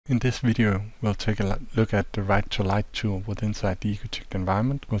In this video, we'll take a look at the Right to Light tool within inside the Ecotect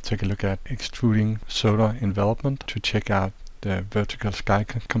environment. We'll take a look at extruding solar envelopment to check out the vertical sky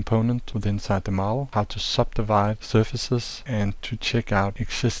component within inside the model, how to subdivide surfaces, and to check out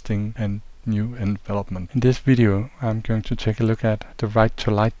existing and new envelopment. In this video, I'm going to take a look at the Right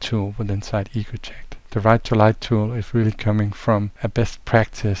to Light tool within inside Ecotect. The Right to Light tool is really coming from a best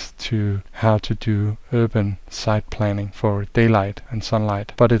practice to how to do urban site planning for daylight and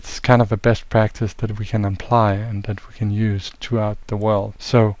sunlight. But it's kind of a best practice that we can apply and that we can use throughout the world.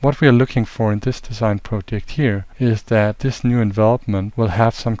 So what we are looking for in this design project here is that this new envelopment will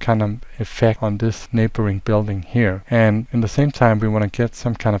have some kind of effect on this neighboring building here. And in the same time, we want to get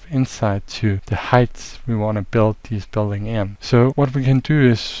some kind of insight to the heights we want to build these building in. So what we can do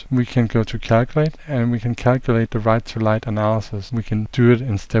is we can go to calculate and we can calculate the right to light analysis. We can do it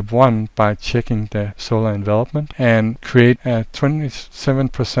in step 1 by checking the solar envelopment and create a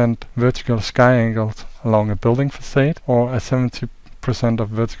 27% vertical sky angle along a building facade, or a 70% of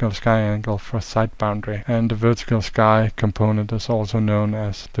vertical sky angle for a site boundary. And the vertical sky component is also known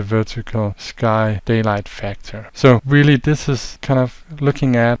as the vertical sky daylight factor. So really this is kind of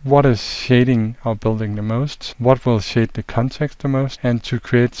looking at what is shading our building the most, what will shade the context the most, and to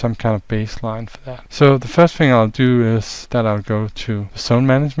create some kind of baseline for that. So the first thing I'll do is that I'll go to zone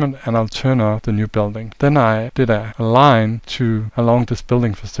management and I'll turn off the new building. Then I did a line along this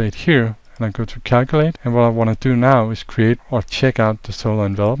building facade here. I go to calculate, and what I want to do now is create or check out the solar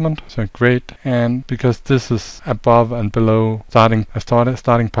envelopment. So great, and because this is above and below starting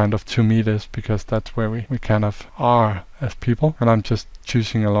point of 2 meters, because that's where we kind of are as people, and I'm just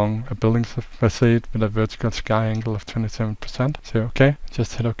choosing along a building facade with a vertical sky angle of 27%. So okay,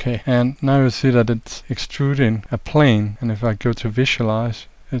 just hit OK, and now you see that it's extruding a plane. And if I go to visualize,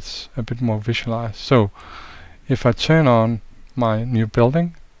 it's a bit more visualized. So if I turn on my new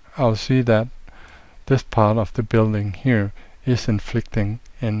building, I'll see that this part of the building here is inflicting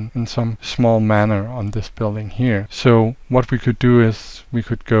in some small manner on this building here. So what we could do is we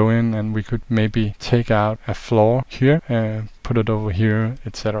could go in and we could maybe take out a floor here and put it over here,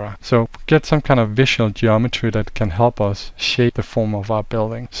 etc. So get some kind of visual geometry that can help us shape the form of our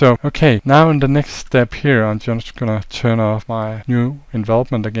building. So okay, now in the next step here, I'm just gonna turn off my new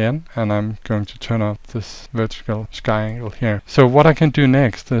envelopment again, and I'm going to turn off this vertical sky angle here. So what I can do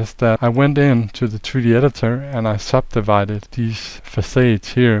next is that I went into the 3D editor and I subdivided these facades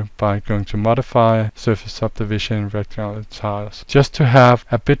here by going to modify, surface subdivision, rectangular tiles, just to have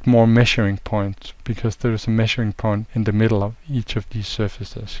a bit more measuring points, because there is a measuring point in the middle of each of these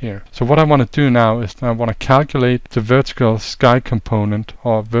surfaces here. So what I want to do now is I want to calculate the vertical sky component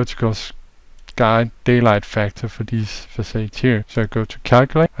or vertical sky daylight factor for these facades here. So I go to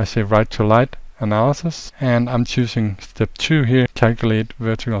calculate, I say right to light analysis, and I'm choosing step 2 here, calculate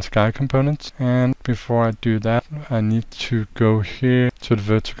vertical sky components. And before I do that, I need to go here to the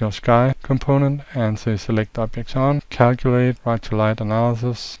vertical sky component and say select objects on, calculate right to light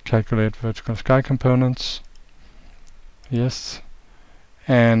analysis, calculate vertical sky components. Yes,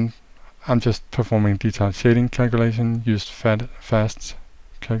 and I'm just performing detailed shading calculation, used fast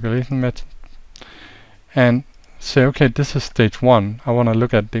calculation method, and say okay, this is stage 1. I want to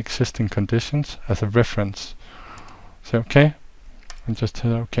look at the existing conditions as a reference. Say okay, and just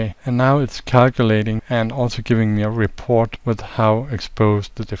hit OK. And now it's calculating and also giving me a report with how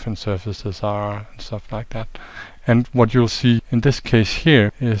exposed the different surfaces are and stuff like that. And what you'll see in this case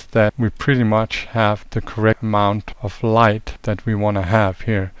here is that we pretty much have the correct amount of light that we want to have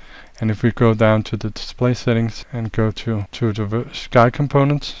here. And if we go down to the display settings and go to the sky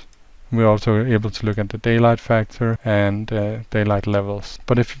components, we're also able to look at the daylight factor and daylight levels.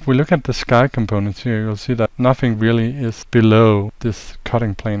 But if we look at the sky components here, you'll see that nothing really is below this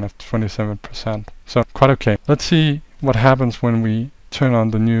cutting plane of 27%. So quite okay. Let's see what happens when we turn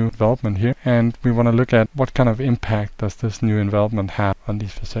on the new envelopment here, and we want to look at what kind of impact does this new envelopment have on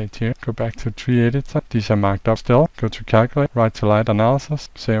these facades here. Go back to 3D editor. These are marked up still. Go to calculate, right to light analysis,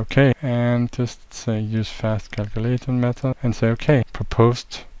 say okay, and just say use fast calculation method and say okay,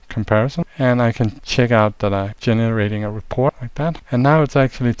 proposed comparison, and I can check out that I'm generating a report like that. And now it's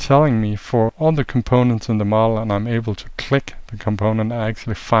actually telling me for all the components in the model, and I'm able to click the component and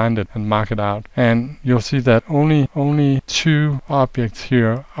actually find it and mark it out. And you'll see that only 2 objects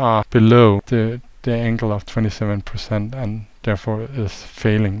here are below the angle of 27%, and therefore is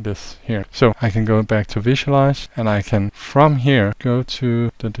failing this here. So I can go back to visualize, and I can from here go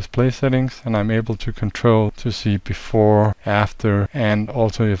to the display settings, and I'm able to control to see before, after, and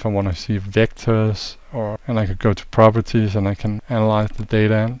also if I want to see vectors and I could go to properties and I can analyze the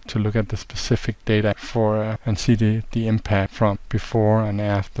data to look at the specific data for and see the impact from before and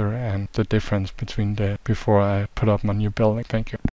after and the difference between the before I put up my new building. Thank you.